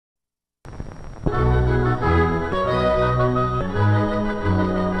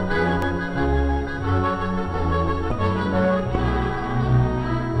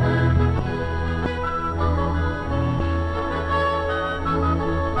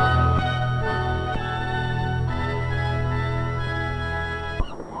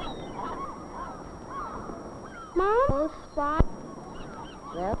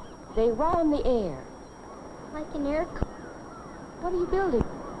Well, they run in the air. Like an air car. What are you building?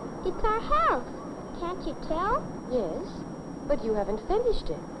 It's our house. Can't you tell? Yes, but you haven't finished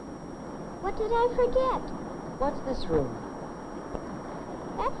it. What did I forget? What's this room?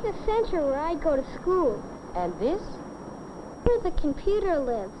 That's the center where I go to school. And this? Where the computer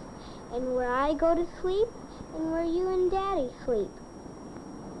lives. And where I go to sleep. And where you and Daddy sleep.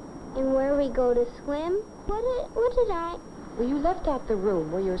 And where we go to swim. What did I... Well, you left out the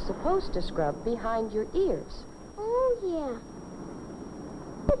room where you're supposed to scrub behind your ears. Oh, yeah.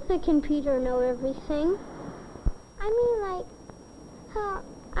 Does the computer know everything? I mean, like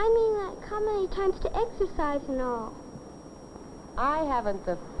how many times to exercise and all. I haven't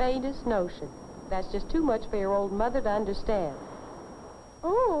the faintest notion. That's just too much for your old mother to understand.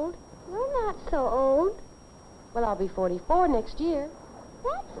 Old? You're not so old. Well, I'll be 44 next year.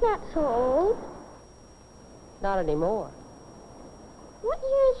 That's not so old. Not anymore. What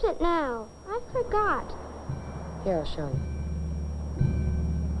year is it now? I forgot. Here, I'll show you.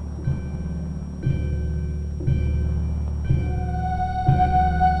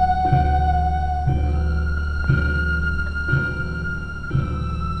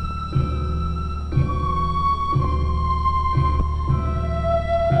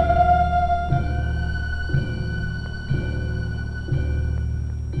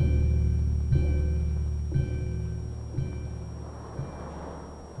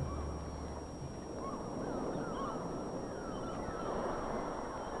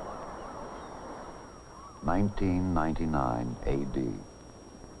 (1999 A.D.).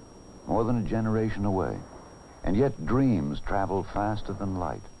 More than a generation away, and yet dreams travel faster than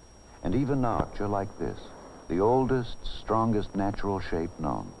light. And even arcs are like this, the oldest, strongest natural shape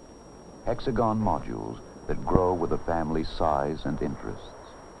known. Hexagon modules that grow with a family's size and interests.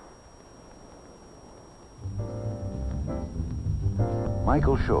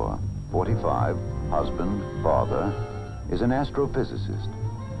 Michael Shaw, 45, husband, father, is an astrophysicist.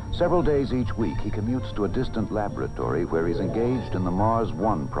 Several days each week, he commutes to a distant laboratory where he's engaged in the Mars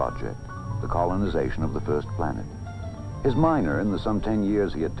One project, the colonization of the first planet. His minor in the some 10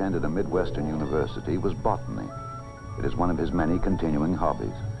 years he attended a Midwestern university was botany. It is one of his many continuing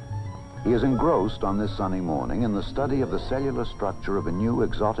hobbies. He is engrossed on this sunny morning in the study of the cellular structure of a new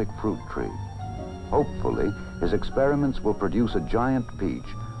exotic fruit tree. Hopefully, his experiments will produce a giant peach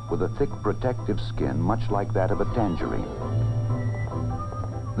with a thick protective skin much like that of a tangerine.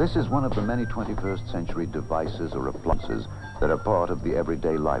 This is one of the many 21st century devices or appliances that are part of the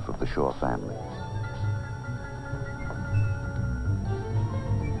everyday life of the Shaw family.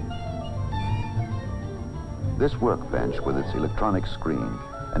 This workbench with its electronic screen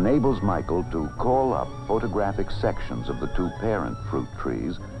enables Michael to call up photographic sections of the two parent fruit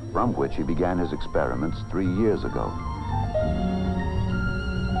trees from which he began his experiments 3 years ago.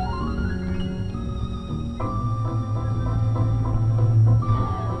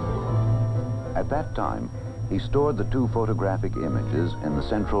 At that time, he stored the two photographic images in the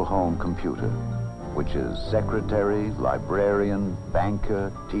central home computer, which is secretary, librarian,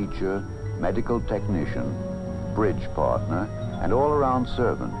 banker, teacher, medical technician, bridge partner, and all-around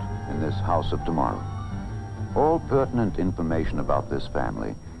servant in this house of tomorrow. All pertinent information about this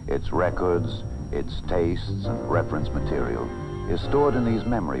family, its records, its tastes, and reference material, is stored in these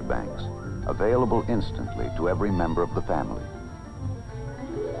memory banks, available instantly to every member of the family.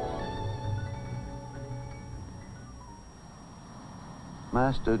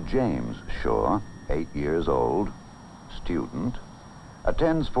 Master James Shaw, 8 years old, student,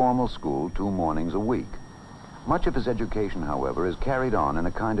 attends formal school 2 mornings a week. Much of his education, however, is carried on in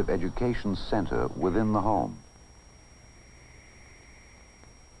a kind of education center within the home.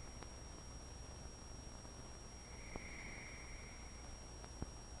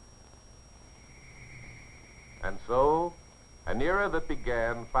 And so, an era that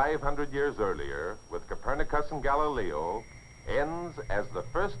began 500 years earlier with Copernicus and Galileo ends as the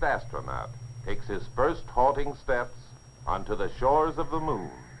first astronaut takes his first halting steps onto the shores of the moon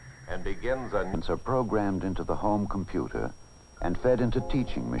and begins a... Are programmed into the home computer and fed into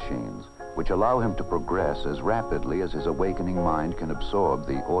teaching machines, which allow him to progress as rapidly as his awakening mind can absorb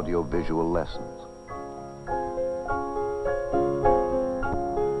the audio-visual lessons.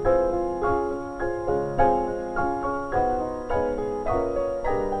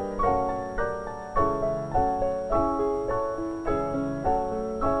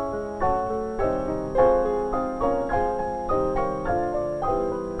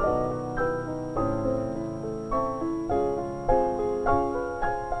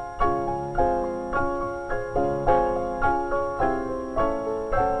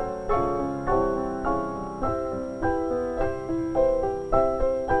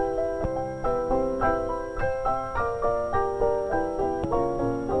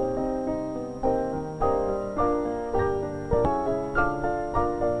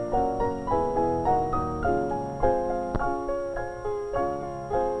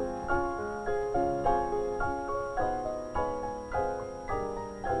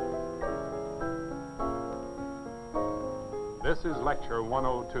 This is Lecture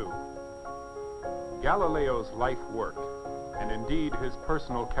 102. Galileo's life work, and indeed his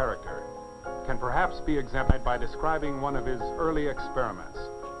personal character, can perhaps be exemplified by describing one of his early experiments.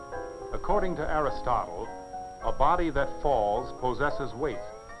 According to Aristotle, a body that falls possesses weight.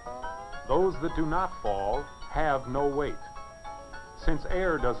 Those that do not fall have no weight. Since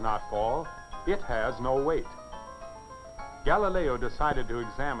air does not fall, it has no weight. Galileo decided to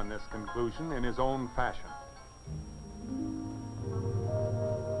examine this conclusion in his own fashion.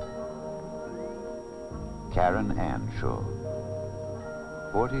 Karen Ann Shaw,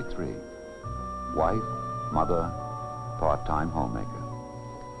 43, wife, mother, part-time homemaker.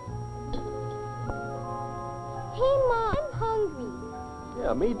 Hey, Mom, I'm hungry.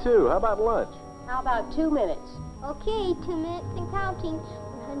 Yeah, me too. How about lunch? How about 2 minutes? Okay, 2 minutes and counting.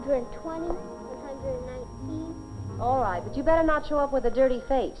 120, 119, All right, but you better not show up with a dirty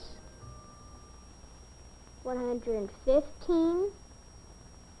face. 115,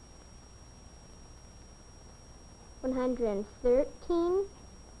 113,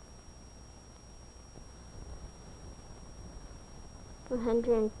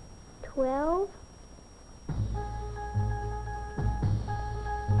 112,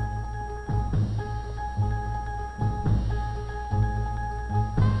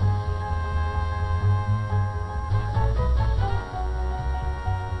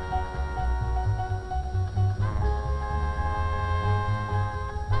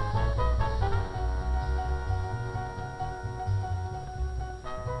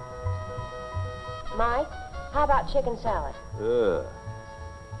 Mike, how about chicken salad? Ugh.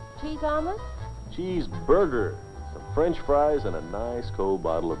 Cheese omelet? Cheeseburger, some French fries, and a nice cold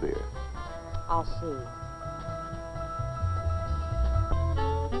bottle of beer. I'll see.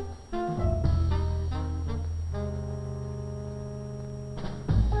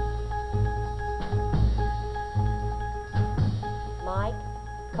 Mike,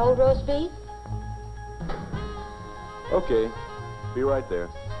 cold roast beef? Okay, be right there.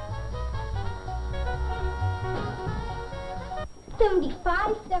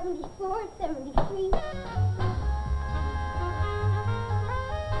 75, 74, 73.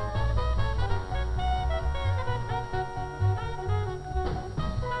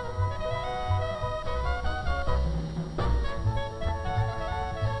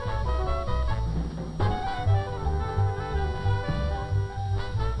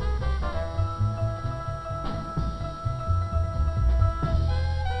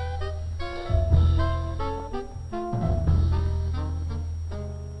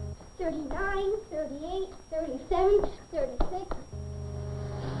 Thirty-nine, 38, 37, 36.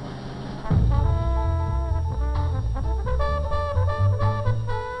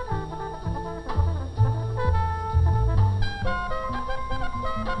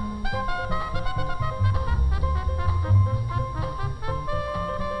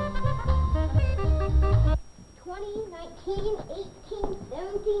 Twenty, 19, 18,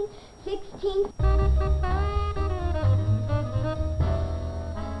 17, 16.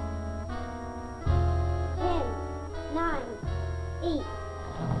 9, 8,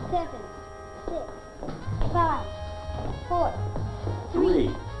 7, 6, 5, 4,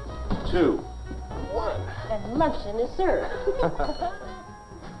 3, 2, 1. And luncheon is served.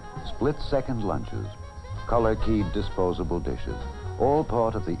 Split-second lunches, color-keyed disposable dishes, all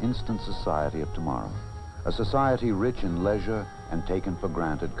part of the instant society of tomorrow, a society rich in leisure and taken for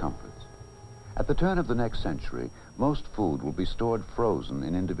granted comforts. At the turn of the next century, most food will be stored frozen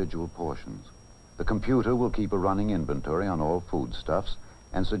in individual portions. The computer will keep a running inventory on all foodstuffs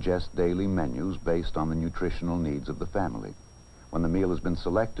and suggest daily menus based on the nutritional needs of the family. When the meal has been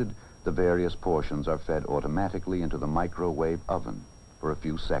selected, the various portions are fed automatically into the microwave oven for a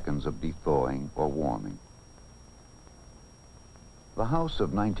few seconds of thawing or warming. The house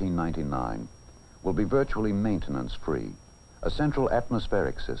of 1999 will be virtually maintenance-free. A central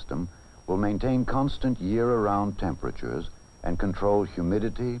atmospheric system will maintain constant year-around temperatures and control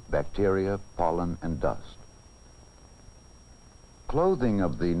humidity, bacteria, pollen, and dust. Clothing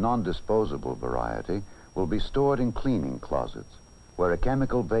of the non-disposable variety will be stored in cleaning closets, where a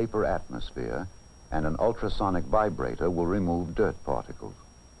chemical vapor atmosphere and an ultrasonic vibrator will remove dirt particles.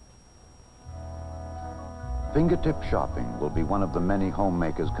 Fingertip shopping will be one of the many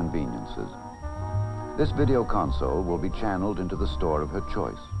homemakers' conveniences. This video console will be channeled into the store of her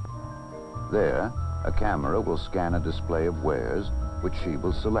choice. There, a camera will scan a display of wares, which she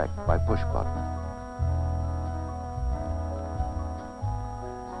will select by push button.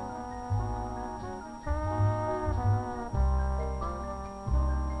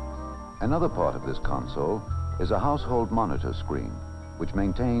 Another part of this console is a household monitor screen, which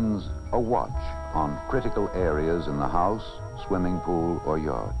maintains a watch on critical areas in the house, swimming pool, or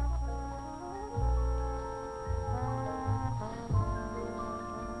yard.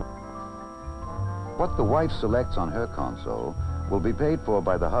 What the wife selects on her console will be paid for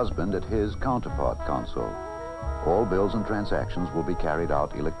by the husband at his counterpart console. All bills and transactions will be carried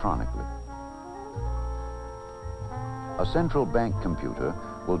out electronically. A central bank computer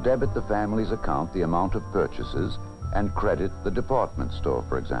will debit the family's account the amount of purchases and credit the department store,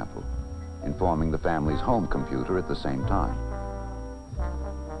 for example, informing the family's home computer at the same time.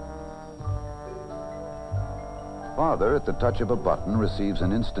 Father, at the touch of a button, receives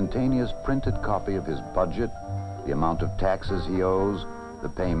an instantaneous printed copy of his budget, the amount of taxes he owes, the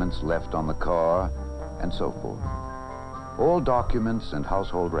payments left on the car, and so forth. All documents and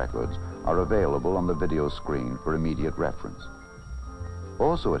household records are available on the video screen for immediate reference.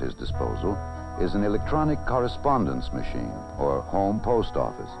 Also at his disposal is an electronic correspondence machine, or home post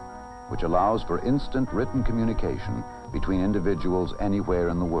office, which allows for instant written communication between individuals anywhere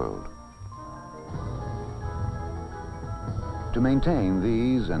in the world. To maintain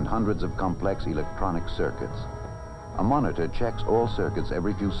these and hundreds of complex electronic circuits, a monitor checks all circuits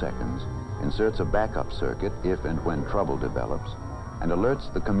every few seconds, inserts a backup circuit if and when trouble develops, and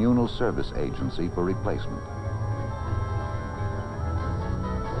alerts the communal service agency for replacement.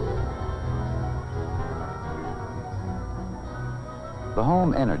 The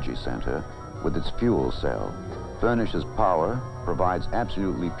Home Energy Center, with its fuel cell, furnishes power, provides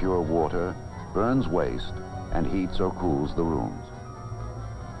absolutely pure water, burns waste, and heats or cools the rooms.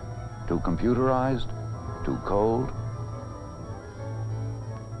 Too computerized? Too cold?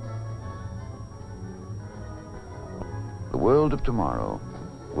 The world of tomorrow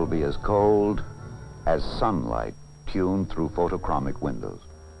will be as cold as sunlight tuned through photochromic windows.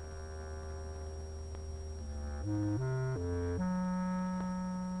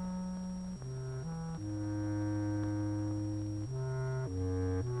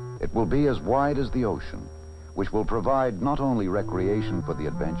 It will be as wide as the ocean, which will provide not only recreation for the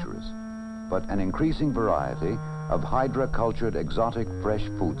adventurous, but an increasing variety of hydra-cultured exotic fresh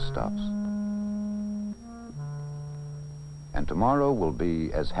foodstuffs. And tomorrow will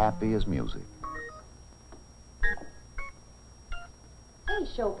be as happy as music. Hey,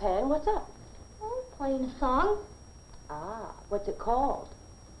 Chopin, what's up? Oh, playing a song. Ah, what's it called?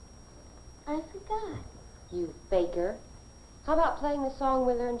 I forgot. You faker. How about playing the song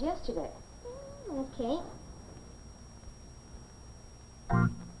we learned yesterday? Okay.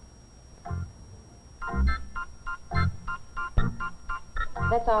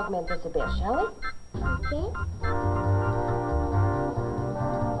 Let's augment this a bit, shall we? Okay.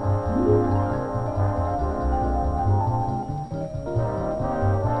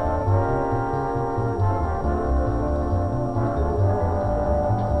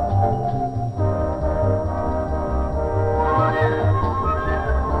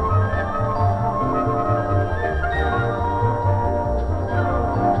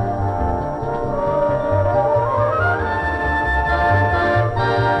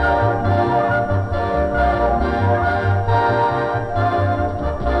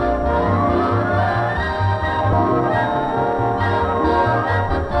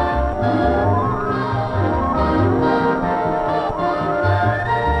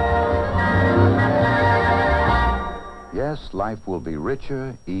 Yes, life will be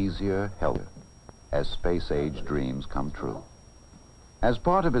richer, easier, healthier, as space-age dreams come true. As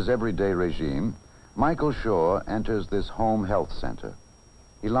part of his everyday regime, Michael Shaw enters this home health center.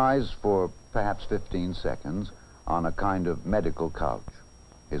 He lies for perhaps 15 seconds on a kind of medical couch.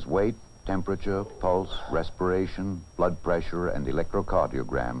 His weight, temperature, pulse, respiration, blood pressure, and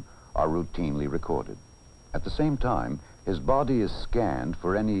electrocardiogram are routinely recorded. At the same time, his body is scanned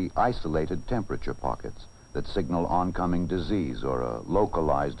for any isolated temperature pockets that signal oncoming disease or a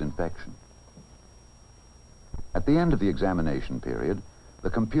localized infection. At the end of the examination period, the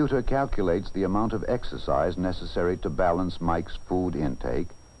computer calculates the amount of exercise necessary to balance Mike's food intake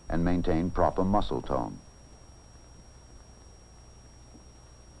and maintain proper muscle tone.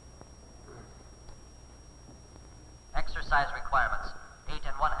 Exercise requirements: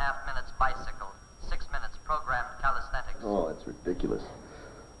 8.5 minutes bicycle, 6 minutes programmed calisthenics. Oh, that's ridiculous.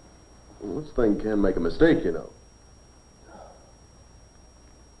 Well, this thing can make a mistake, you know.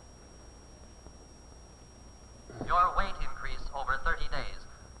 Your weight increase over 30 days,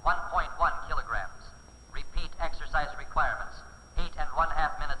 1.1 kilograms. Repeat exercise requirements: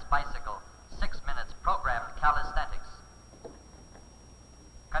 8.5 minutes bicycle, 6 minutes programmed calisthenics.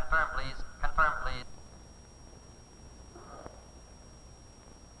 Confirm, please. Confirm, please.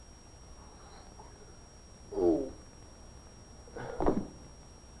 Oh.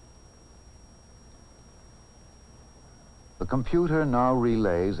 computer now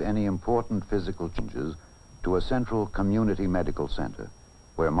relays any important physical changes to a central community medical center,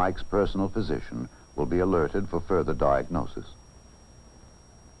 where Mike's personal physician will be alerted for further diagnosis.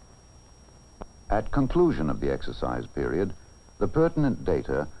 At conclusion of the exercise period, the pertinent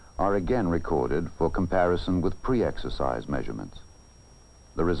data are again recorded for comparison with pre-exercise measurements.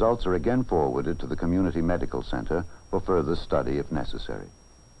 The results are again forwarded to the community medical center for further study if necessary.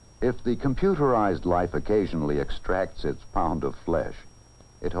 If the computerized life occasionally extracts its pound of flesh,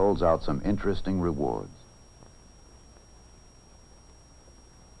 it holds out some interesting rewards.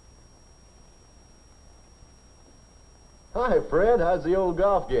 Hi, Fred. How's the old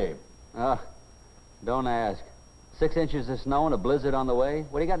golf game? Don't ask. 6 inches of snow and a blizzard on the way.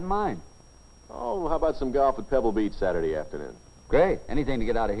 What do you got in mind? Oh, how about some golf at Pebble Beach Saturday afternoon? Great. Anything to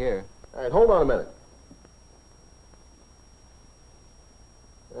get out of here. All right, hold on a minute.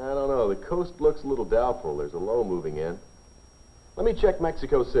 I don't know. The coast looks a little doubtful. There's a low moving in. Let me check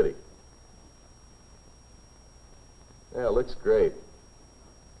Mexico City. Yeah, it looks great.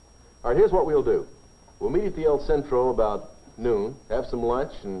 All right, here's what we'll do. We'll meet at the El Centro about noon, have some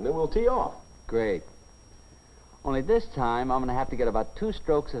lunch, and then we'll tee off. Great. Only this time, I'm going to have to get about 2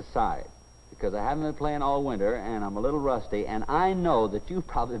 strokes aside, because I haven't been playing all winter, and I'm a little rusty, and I know that you've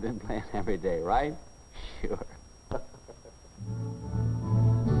probably been playing every day, right? Sure.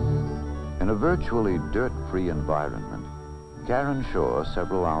 In a virtually dirt-free environment, Karen Shaw,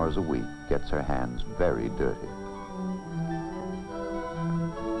 several hours a week, gets her hands very dirty.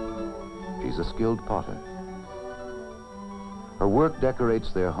 She's a skilled potter. Her work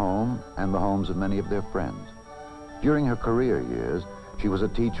decorates their home and the homes of many of their friends. During her career years, she was a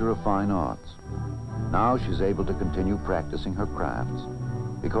teacher of fine arts. Now she's able to continue practicing her crafts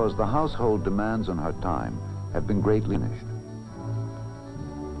because the household demands on her time have been greatly diminished.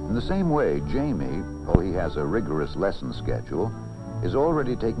 In the same way, Jamie, though he has a rigorous lesson schedule, is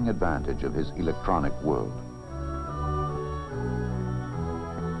already taking advantage of his electronic world.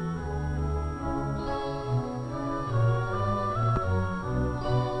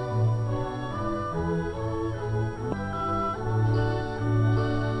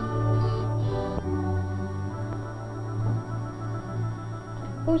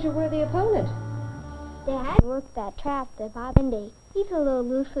 Who's your worthy opponent? Dad worked that trap that Bob Indy. He's a little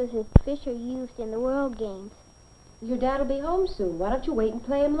loose with his Fisher used in the World Games. Your dad'll be home soon. Why don't you wait and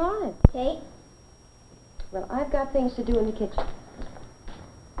play him live? Kate? Well, I've got things to do in the kitchen.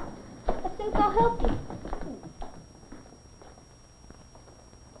 I think I'll help you.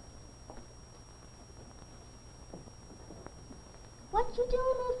 What you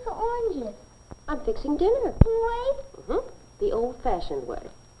doing with the oranges? I'm fixing dinner. Wait. The old-fashioned way.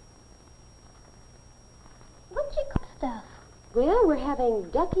 What's your cook stuff? Well, we're having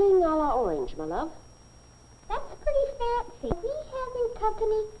duckling a la orange, my love. That's pretty fancy. Are we having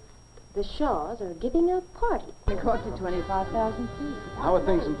company? The Shaws are giving a party. It cost you 25,000 feet. How are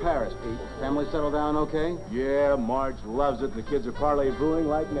things in Paris, Pete? Family settled down okay? Yeah, Marge loves it, and the kids are parley-booing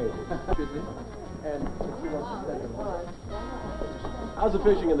like neighbors. And how's the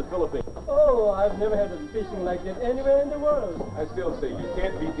fishing in the Philippines? Oh, I've never had a fishing like that anywhere in the world. I still say you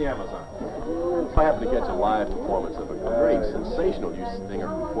can't beat the Amazon. I happened to catch a live performance of a great, sensational youth singer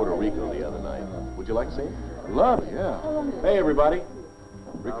from Puerto Rico the other night. Would you like to see him? Love it, yeah. Hey, everybody.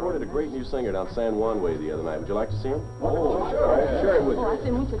 Recorded a great new singer down San Juan way the other night. Would you like to see him? Oh, sure. Share it with you. Hace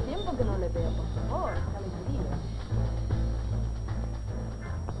mucho tiempo que no le veo, por favor. Alegría.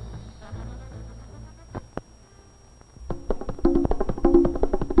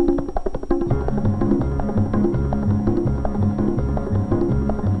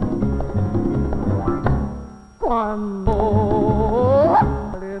 Cuando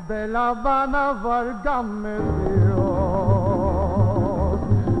de La Habana, válgame Dios,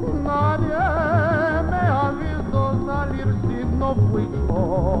 nadie me ha visto salir si no fui yo.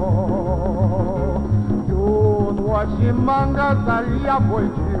 Yo en Huachimanga salía fue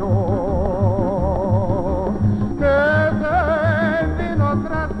yo, que se vino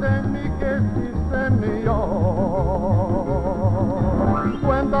tras de mí, que sí se mío.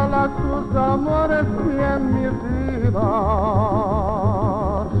 Cuéntala tus amores y en mi vida,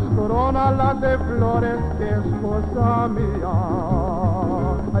 corónala de flores que es cosa mía,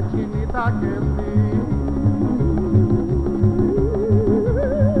 chinita que sí.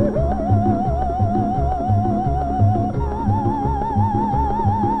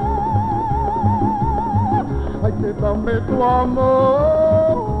 Ay, que dame tu amor.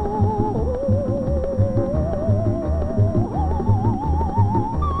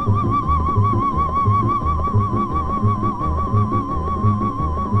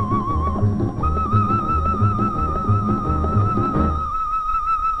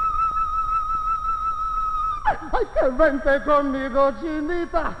 vente conmigo,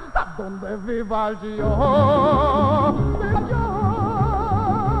 chinita, donde viva yo. Viva yo.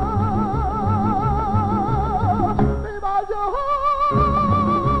 Viva yo.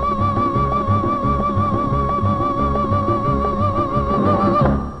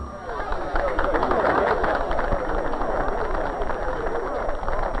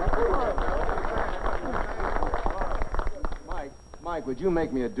 Mike, would you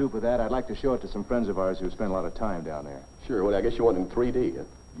make me a dupe of that? I'd like to show it to some friends of ours who spend a lot of time down there. Sure. Well, I guess you want it in 3D, huh?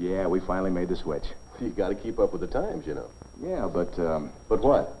 Yeah, we finally made the switch. You got to keep up with the times, you know. Yeah, but But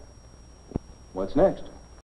what? what's next?